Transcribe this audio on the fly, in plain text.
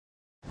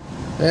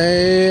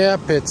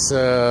Yep, it's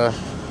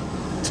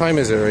time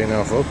is it right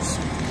now, folks?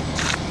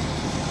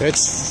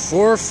 It's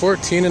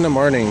 4:14 in the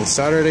morning,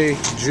 Saturday,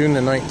 June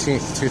the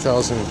 19th,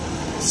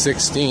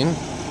 2016.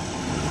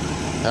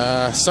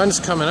 Sun's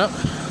coming up,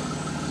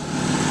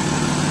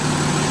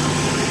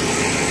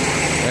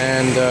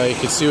 and you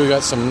can see we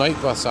got some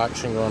night bus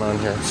action going on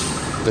here.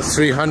 The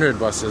 300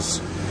 buses.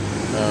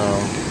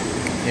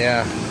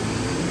 Yeah,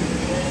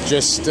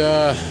 just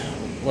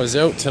was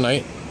out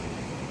tonight.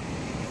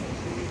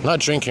 Not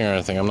drinking or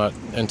anything, I'm not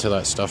into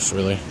that stuff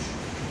really,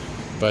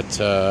 but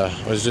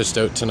was just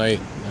out tonight,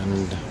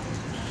 and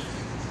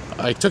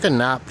I took a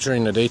nap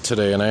during the day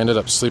today and I ended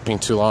up sleeping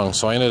too long,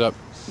 so I ended up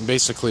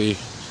basically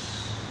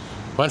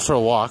went for a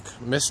walk,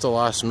 missed the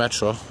last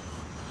metro,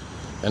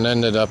 and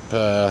ended up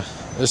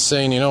just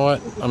saying, you know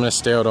what, I'm gonna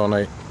stay out all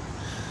night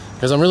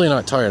because I'm really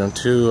not tired. I'm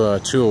too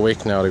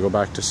awake now to go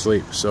back to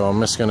sleep, so I'm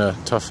just gonna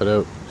tough it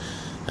out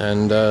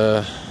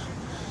and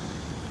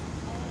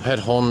head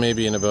home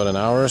maybe in about an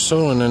hour or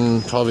so, and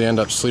then probably end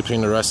up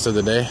sleeping the rest of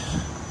the day,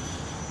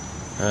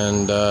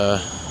 and well,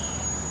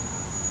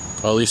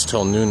 at least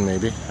till noon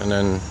maybe, and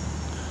then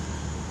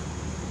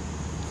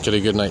get a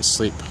good night's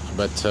sleep.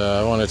 But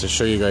I wanted to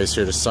show you guys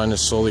here, the sun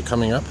is slowly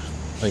coming up.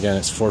 Again,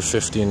 it's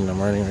 4:15 in the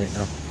morning right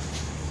now,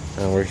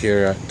 and we're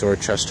here at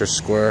Dorchester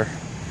Square.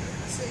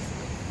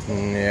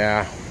 And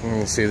yeah, you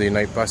can see the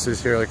night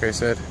buses here, like I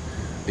said,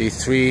 the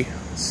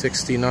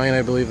 369,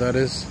 I believe that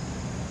is.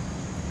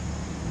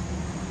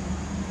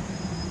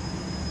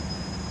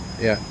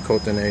 Yeah,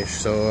 Côte de Neige.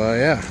 So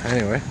yeah,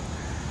 anyway,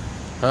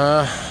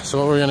 so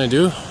what we're gonna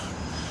do,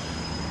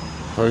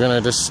 we're gonna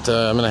just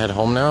I'm gonna head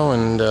home now,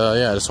 and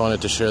yeah, I just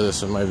wanted to share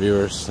this with my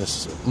viewers,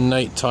 this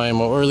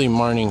nighttime or early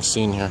morning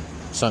scene here.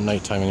 It's not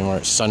nighttime anymore,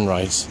 it's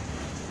sunrise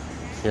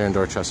here in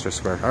Dorchester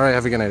Square. Alright,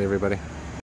 have a good night, everybody.